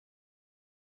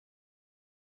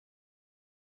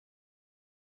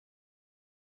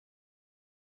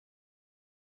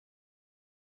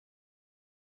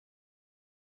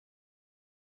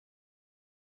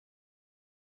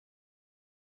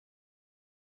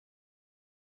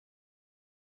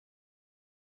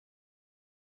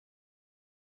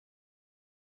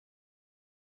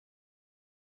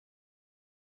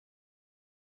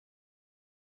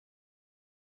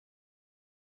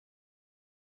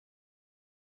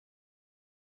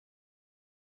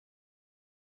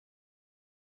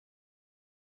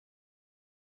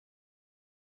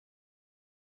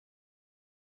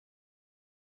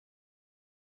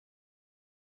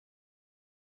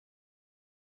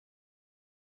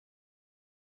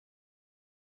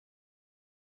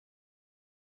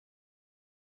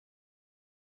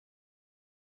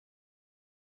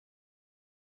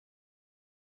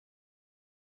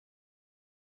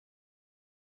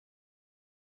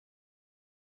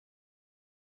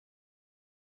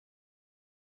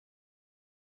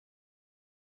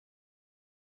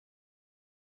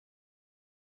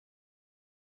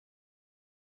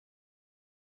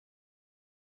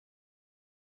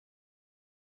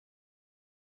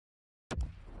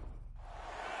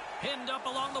Pinned up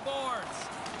along the boards.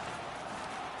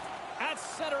 At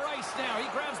center ice now. He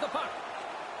grabs the puck.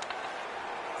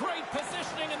 Great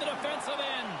positioning in the defensive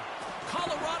end.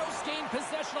 Colorado's gained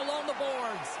possession along the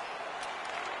boards.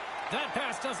 That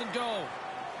pass doesn't go.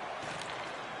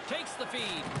 Takes the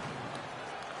feed.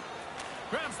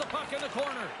 Grabs the puck in the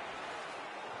corner.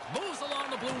 Moves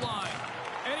along the blue line.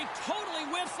 And he totally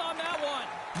whiffs on that one.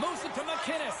 Moves it to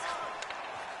McInnes.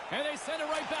 And they send it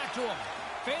right back to him.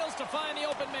 Fails to find the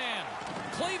open man.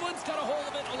 Cleveland's got a hold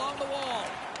of it along the wall.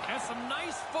 And some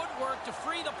nice footwork to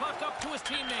free the puck up to his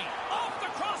teammate. Off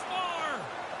the crossbar!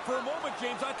 For a moment,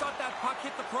 James, I thought that puck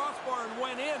hit the crossbar and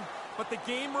went in. But the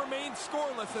game remained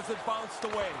scoreless as it bounced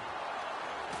away.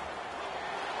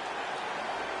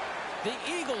 The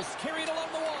Eagles carry it along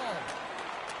the wall.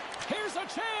 Here's a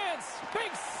chance! Big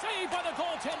save by the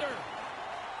goaltender.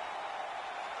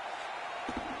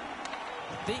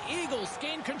 The Eagles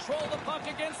gain control of the puck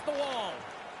against the wall.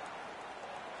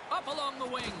 Up along the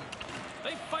wing.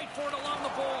 They fight for it along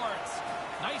the boards.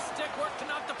 Nice stick work to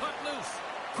knock the puck loose.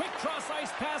 Quick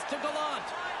cross-ice pass to Gallant.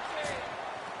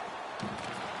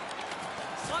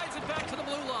 Slides it back to the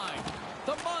blue line.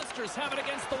 The Monsters have it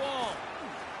against the wall.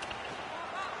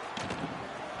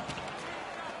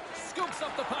 Scoops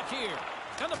up the puck here.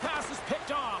 And the pass is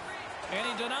picked off. And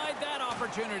he denied that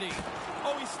opportunity.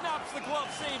 Oh, he snaps the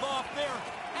glove save off there.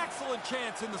 Excellent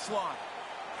chance in the slot.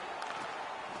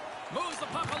 Moves the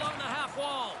puck along the half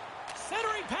wall.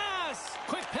 Centering pass.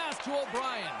 Quick pass to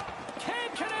O'Brien.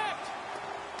 Can't connect.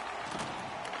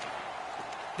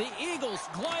 The Eagles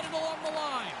glided along the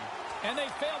line. And they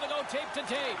fail to go tape to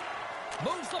tape.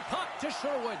 Moves the puck to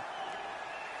Sherwood.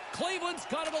 Cleveland's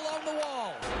got it along the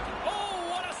wall. Oh,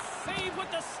 what a save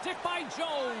with the stick by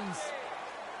Jones.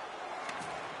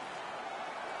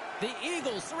 The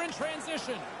Eagles are in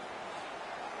transition.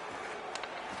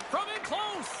 From in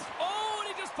close. Oh,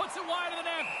 and he just puts it wide of the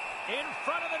net. In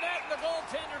front of the net, the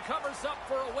goaltender covers up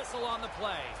for a whistle on the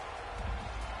play.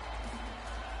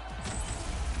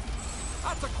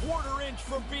 That's a quarter inch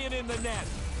from being in the net.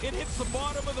 It hits the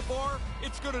bottom of the bar.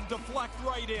 It's going to deflect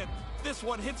right in. This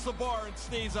one hits the bar and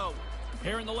stays out.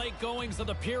 Here in the late goings of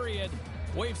the period,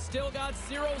 we've still got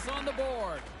zeros on the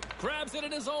board. Grabs it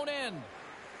in his own end.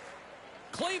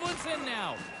 Cleveland's in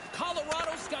now.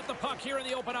 Colorado's got the puck here in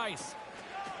the open ice.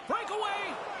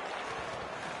 Breakaway!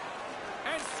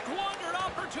 And squandered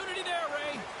opportunity there,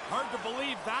 Ray. Hard to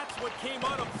believe that's what came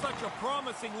out of such a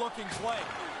promising-looking play.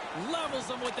 Levels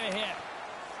him with the hit.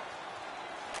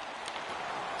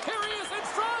 Here he is in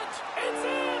front! It's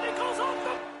in! It goes off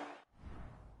the...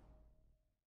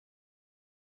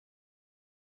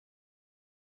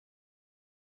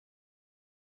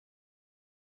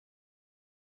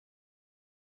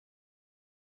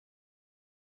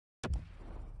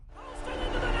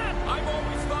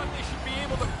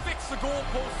 The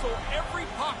goalpost, so every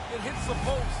puck that hits the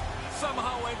post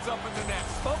somehow ends up in the net.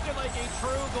 Spoken like a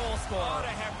true goal scorer. What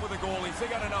the heck with the goalies? They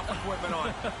got enough equipment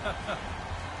on.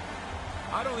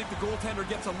 I don't think the goaltender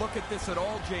gets a look at this at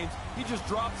all, James. He just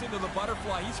drops into the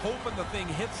butterfly. He's hoping the thing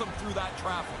hits him through that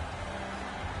traffic.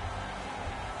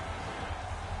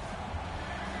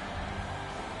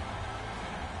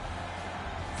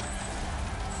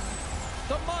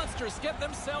 The Monsters get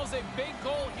themselves a big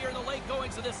goal here in the late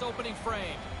goings of this opening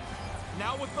frame.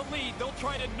 Now with the lead, they'll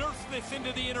try to nurse this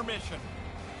into the intermission.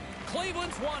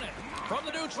 Cleveland's won it from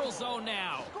the neutral zone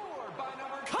now.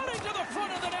 Cutting to the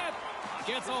front of the net.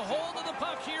 Gets a hold of the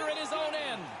puck here in his own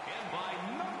end.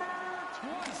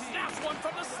 Snaps one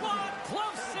from the slot.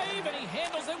 Glove save, and he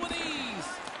handles it with ease.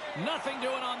 Nothing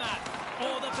doing on that.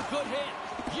 Oh, that's a good hit.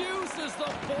 Uses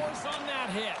the force on that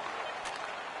hit.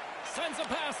 Sends a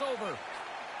pass over.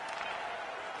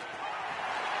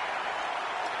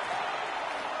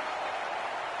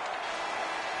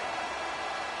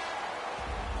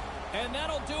 And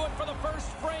that'll do it for the first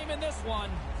frame in this one.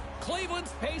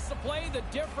 Cleveland's pace of play, the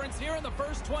difference here in the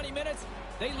first 20 minutes.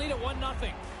 They lead at 1-0. Are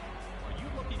you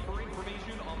looking for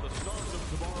information on the stars of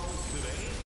tomorrow today?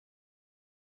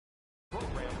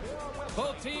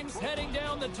 Both teams heading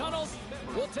down the tunnels.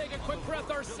 We'll take a quick breath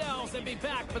ourselves and be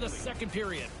back for the second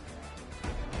period.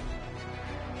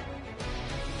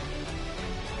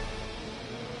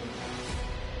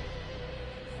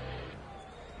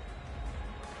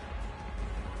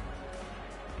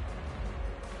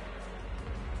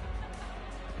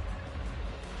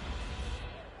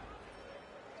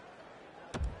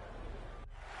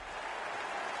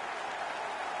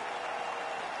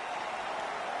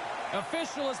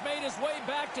 Official has made his way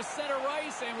back to center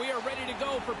ice, and we are ready to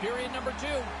go for period number 2.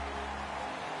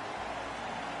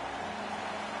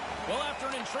 Well,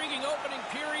 after an intriguing opening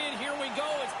period, here we go.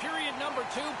 It's period number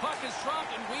 2. Puck is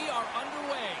dropped, and we are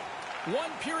underway.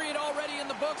 One period already in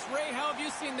the books. Ray, how have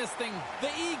you seen this thing? The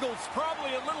Eagles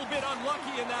probably a little bit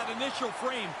unlucky in that initial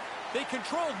frame. They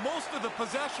controlled most of the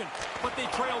possession, but they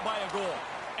trailed by a goal.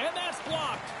 And that's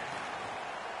blocked.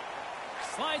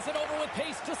 Slides it over with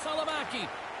pace to Salamaki.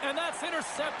 And that's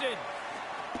intercepted.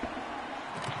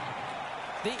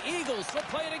 The Eagles will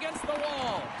play it against the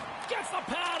wall. Gets the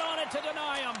pad on it to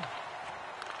deny him.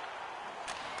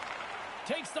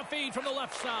 Takes the feed from the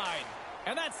left side.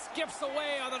 And that skips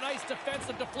away on a nice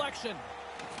defensive deflection.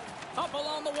 Up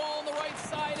along the wall on the right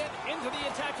side and into the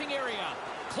attacking area.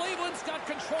 Cleveland's got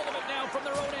control of it now from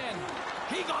their own end.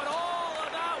 He got all of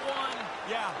that one.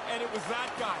 Yeah, and it was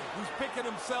that guy who's picking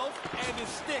himself and his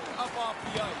stick up off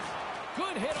the ice.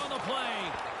 Good hit on the play.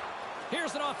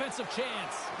 Here's an offensive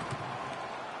chance.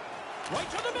 Right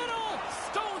to the middle.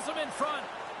 Stones him in front.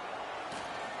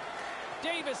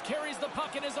 Davis carries the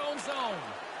puck in his own zone.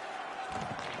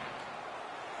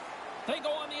 They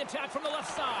go on the attack from the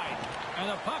left side. And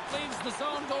the puck leaves the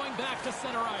zone going back to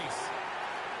center ice.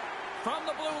 From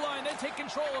the blue line, they take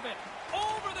control of it.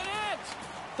 Over the net!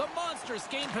 The Monsters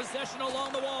gain possession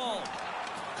along the wall.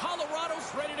 Colorado's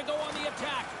ready to go on the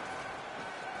attack.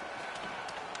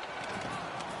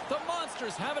 The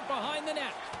Monsters have it behind the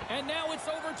net. And now it's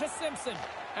over to Simpson.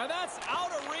 And that's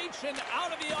out of reach and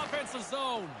out of the offensive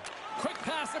zone. Quick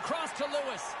pass across to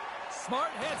Lewis. Smart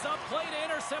heads up play to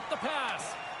intercept the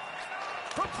pass.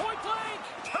 From point blank,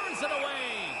 turns it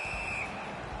away.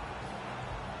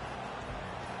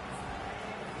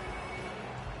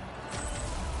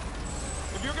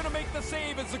 If you're going to make the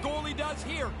save as the goalie does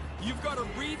here, you've got to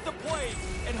read the play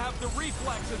and have the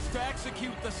reflexes to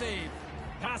execute the save.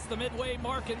 Past the midway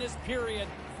mark in this period.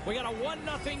 We got a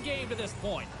 1-0 game to this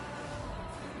point.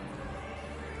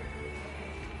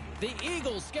 The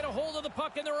Eagles get a hold of the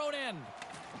puck in their own end.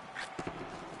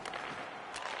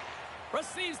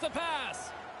 Receives the pass.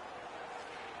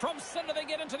 From center, they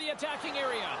get into the attacking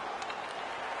area.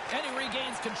 And he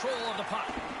regains control of the puck.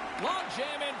 Long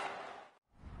jam in.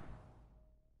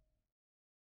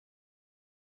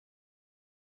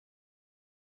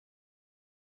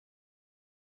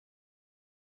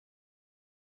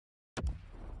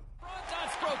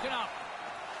 That's broken up.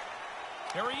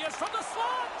 Here he is from the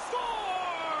slot.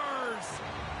 Scores!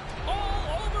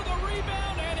 All over the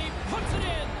rebound, and he puts it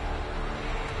in.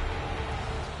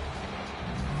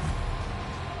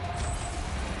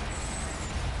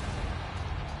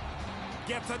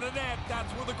 Gets to the net.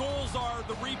 That's where the goals are.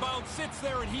 The rebound sits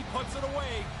there, and he puts it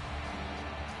away.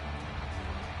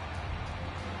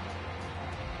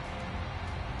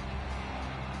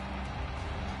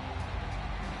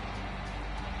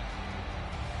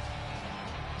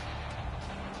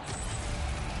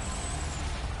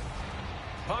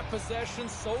 Puck possession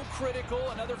so critical.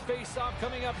 Another face-off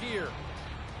coming up here.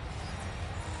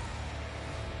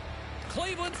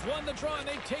 Cleveland's won the draw, and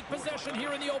they take possession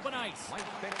here in the open ice.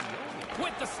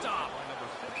 With the stop. By number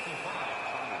 65,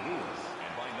 Connor Lewis.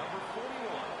 And by number 41,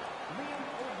 Liam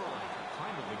O'Brien.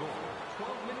 Time of the goal,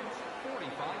 12 minutes, 45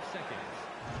 seconds.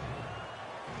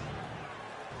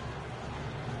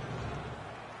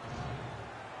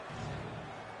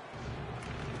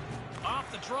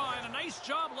 Off the draw, and a nice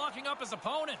job locking up his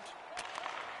opponent.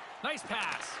 Nice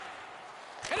pass.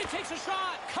 And he takes a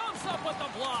shot. Comes up with the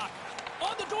block.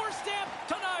 On the doorstep,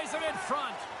 denies him in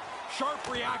front. Sharp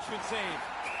reaction save.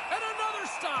 And another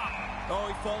stop. Oh,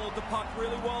 he followed the puck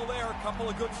really well there. A couple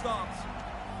of good stops.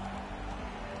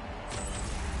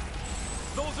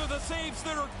 Those are the saves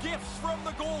that are gifts from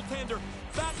the goaltender.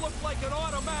 That looked like an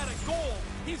automatic goal.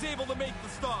 He's able to make the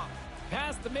stop.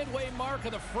 Past the midway mark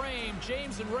of the frame,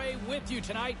 James and Ray with you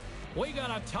tonight. We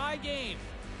got a tie game.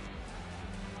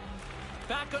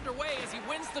 Back underway as he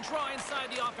wins the draw inside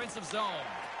the offensive zone.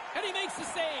 And he makes the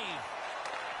save.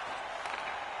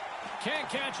 Can't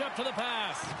catch up to the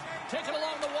pass. Taken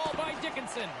along the wall by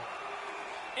Dickinson.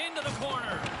 Into the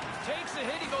corner. Takes a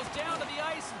hit. He goes down to the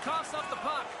ice and coughs up the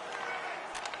puck.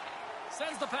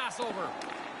 Sends the pass over.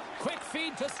 Quick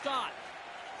feed to Scott.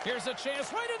 Here's a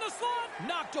chance right in the slot.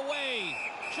 Knocked away.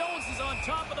 Jones is on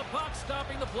top of the puck,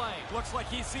 stopping the play. Looks like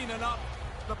he's seen enough.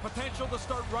 The potential to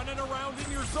start running around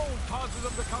in your zone causes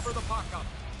him to cover the puck up.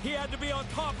 He had to be on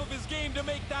top of his game to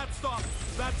make that stop.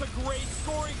 That's a great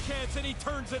scoring chance, and he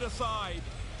turns it aside.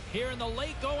 Here in the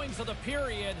late goings of the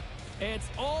period, it's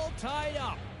all tied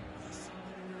up.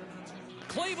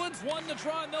 Cleveland's won the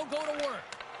draw, and they'll go to work.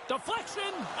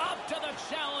 Deflection, up to the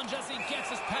challenge as he gets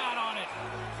his pad on it.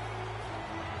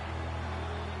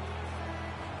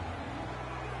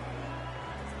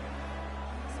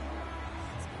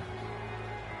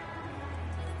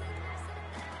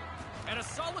 And a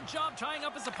solid job tying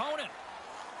up his opponent.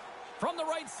 From the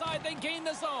right side, they gain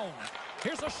the zone.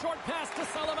 Here's a short pass to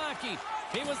Salamaki.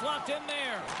 He was locked in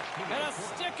there. And a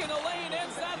stick in the lane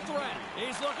ends that threat.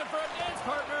 He's looking for a dance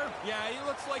partner. Yeah, he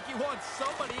looks like he wants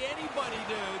somebody, anybody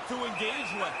to engage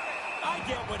with. I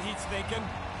get what he's thinking.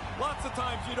 Lots of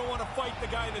times you don't want to fight the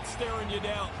guy that's staring you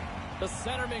down. The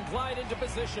centerman glide into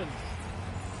position.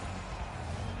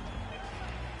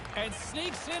 And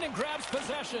sneaks in and grabs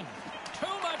possession.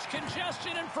 Too much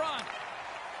congestion in front.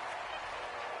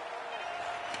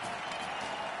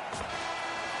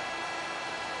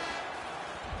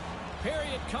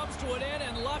 Period comes to an end,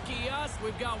 and lucky us,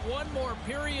 we've got one more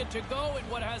period to go in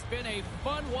what has been a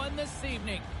fun one this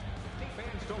evening. Hey,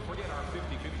 fans, don't forget our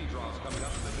 50-50 draws coming up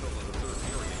in the middle of the third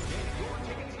period. Get your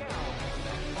tickets now to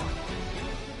that fun.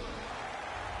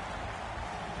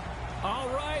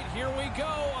 All right, here we go.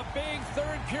 A big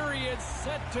third period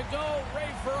set to go.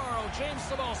 Ray Ferraro, James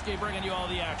Cebulski bringing you all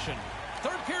the action.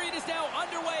 Third period is now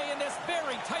underway in this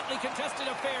very tightly contested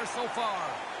affair so far.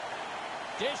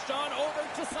 Dished on over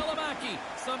to Salamaki.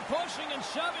 Some pushing and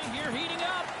shoving here, heating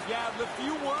up. Yeah, the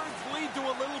few words lead to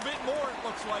a little bit more, it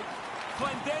looks like.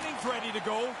 Glendenning's ready to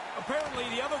go. Apparently,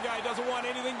 the other guy doesn't want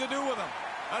anything to do with him.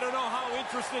 I don't know how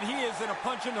interested he is in a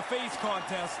punch-in-the-face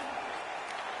contest.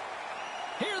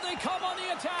 Here they come on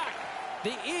the attack.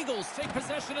 The Eagles take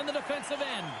possession in the defensive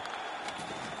end.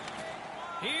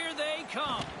 Here they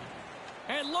come.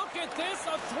 And look at this,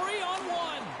 a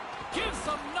 3-on-1. Gives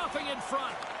them nothing in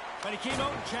front. But he came out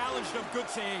and challenged him. Good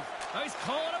save. He's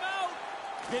calling him out.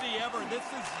 Did he ever? This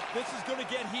is going to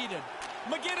get heated.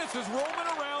 McGinnis is roaming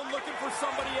around looking for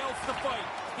somebody else to fight.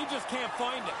 He just can't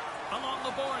find it. Along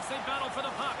the boards, they battle for the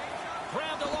puck.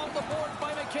 Grabbed along the boards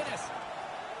by McGinnis.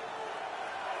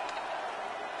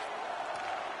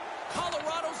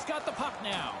 Colorado's got the puck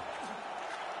now.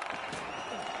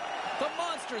 The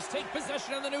Monsters take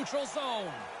possession in the neutral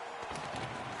zone.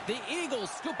 The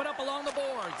Eagles scoop it up along the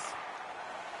boards.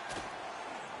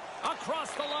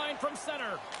 Across the line from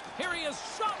center. Here he is,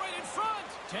 shot right in front.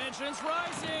 Tension's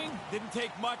rising. Didn't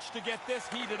take much to get this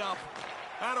heated up.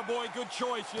 Attaboy, good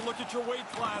choice. You look at your weight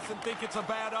class and think it's a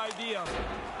bad idea.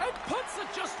 And puts it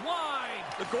just wide.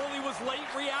 The goalie was late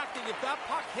reacting. If that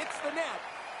puck hits the net,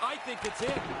 I think it's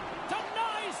in.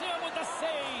 Denies him with the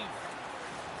save.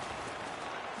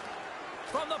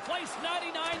 From the place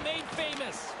 99 made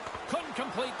famous. Couldn't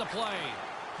complete the play.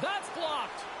 That's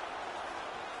blocked.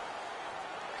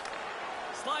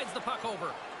 Slides the puck over.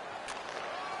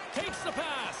 Takes the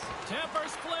pass.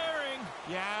 Tempers flaring.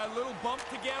 Yeah, a little bump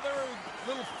together, a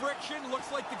little friction.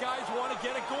 Looks like the guys want to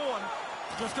get it going.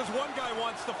 Just because one guy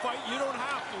wants to fight, you don't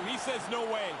have to. He says no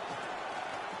way.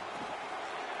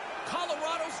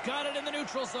 Colorado's got it in the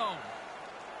neutral zone.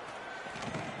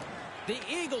 The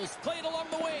Eagles play it along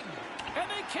the wing. And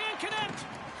they can't connect.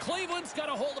 Cleveland's got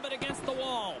a hold of it against the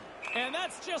wall. And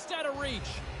that's just out of reach.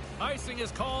 Icing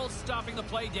is called, stopping the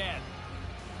play dead.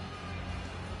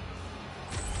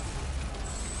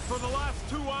 For the last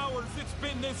 2 hours, it's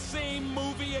been this same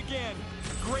movie again.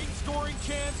 Great scoring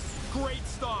chance, great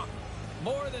stop.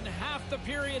 More than half the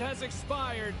period has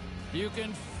expired. You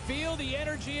can feel the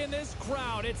energy in this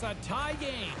crowd. It's a tie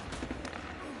game.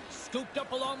 Scooped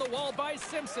up along the wall by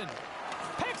Simpson.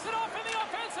 Picks it off in the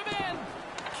offensive end.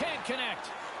 Can't connect.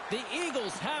 The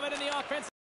Eagles have it in the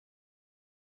offensive.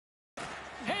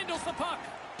 Handles the puck.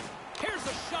 Here's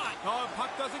a shot. No, the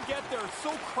puck doesn't get there. It's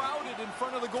so crowded in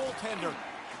front of the goaltender.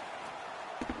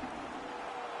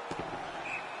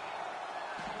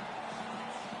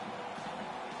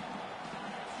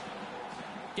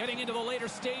 Getting into the later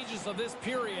stages of this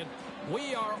period,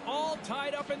 we are all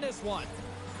tied up in this one.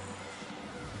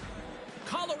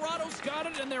 Colorado's got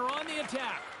it, and they're on the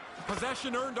attack.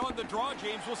 Possession earned on the draw,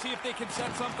 James. We'll see if they can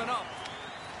set something up.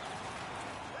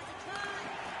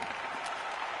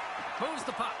 Moves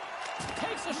the puck.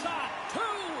 Takes a shot.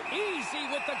 Too easy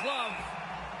with the glove.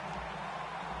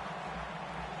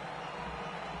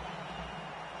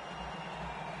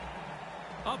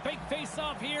 A big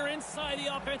face-off here inside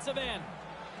the offensive end.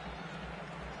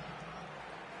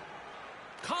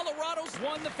 Colorado's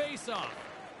won the face-off.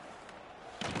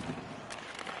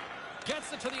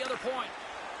 Gets it to the other point.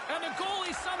 And the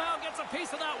goalie somehow gets a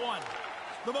piece of that one.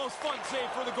 The most fun save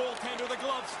for the goaltender, the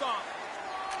glove stop.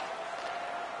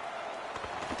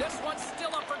 This one's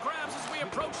still up for grabs as we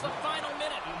approach the final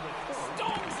minute.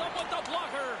 Stones him with the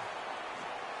blocker.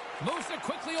 Moves it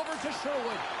quickly over to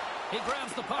Sherwood. He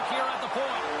grabs the puck here at the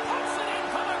point. Puts it in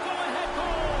for the go-ahead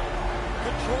goal.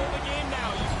 Control the game now.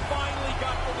 You've finally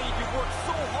got the lead. You've worked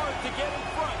so hard to get in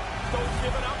front. Don't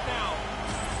give it up now.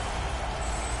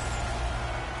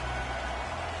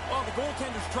 Well, the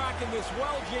goaltender's tracking this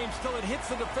well, James, till it hits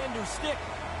the defender's stick.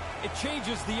 It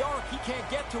changes the arc. He can't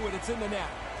get to it. It's in the net.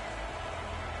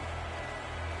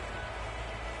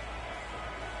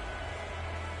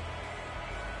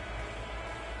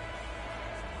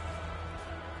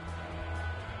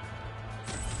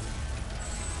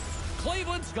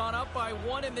 Cleveland's gone up by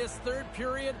 1 in this third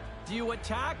period. Do you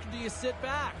attack or do you sit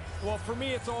back? Well, for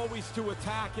me, it's always to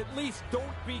attack. At least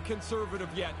don't be conservative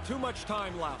yet. Too much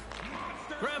time left.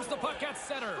 Grabs the puck at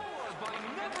center.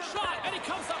 Shot, and he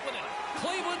comes up with it.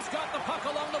 Cleveland's got the puck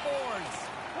along the boards.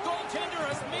 Goaltender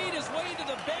has made his way to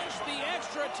the bench. The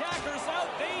extra attackers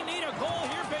out. They need a goal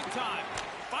here big time.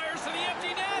 Fires to the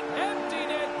empty net. Empty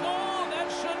net goal. That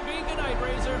should be good night,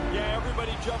 Razor. Yeah,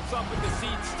 everybody jumps up in the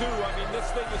seats, too. I mean, this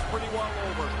thing is pretty well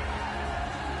over.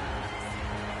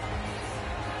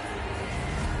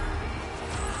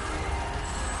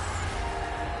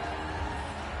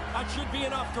 That should be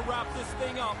enough to wrap this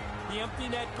thing up. The empty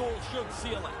net goal should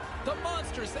seal it. The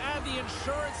Monsters add the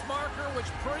insurance marker, which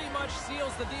pretty much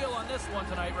seals the deal on this one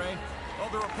tonight, Ray.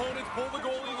 Well, their opponents pull the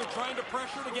goalie. They're trying to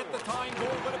pressure to get the tying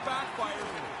goal, but it backfires,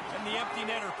 and the empty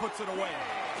netter puts it away.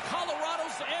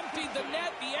 Colorado's emptied the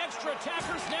net. The extra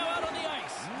attackers now out on the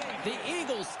ice. The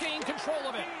Eagles gain control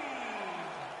of it.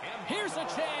 Here's a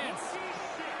chance.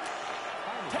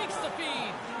 Takes the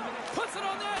feed. Puts it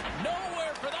on net.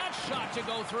 Nowhere for that shot to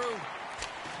go through.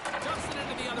 Dumps it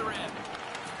into the other end.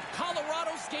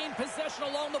 Colorado's gained possession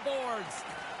along the boards.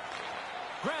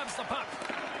 Grabs the puck.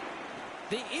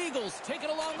 The Eagles take it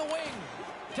along the wing.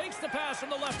 Takes the pass from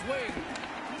the left wing.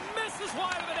 Misses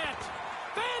wide of the net.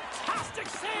 Fantastic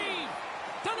save.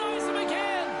 Denies him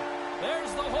again.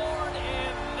 There's the horn,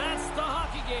 and that's the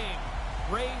hockey game.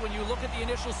 Ray, when you look at the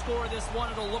initial score of this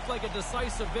one, it'll look like a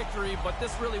decisive victory, but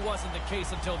this really wasn't the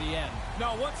case until the end.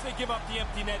 Now, once they give up the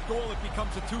empty net goal, it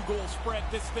becomes a 2-goal spread.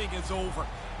 This thing is over.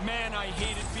 Man, I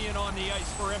hated being on the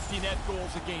ice for empty net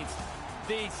goals against.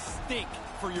 They stink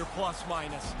for your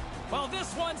plus-minus. Well,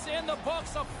 this one's in the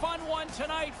books. A fun one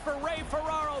tonight for Ray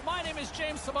Ferraro. My name is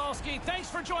James Cybulski. Thanks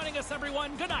for joining us,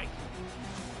 everyone. Good night.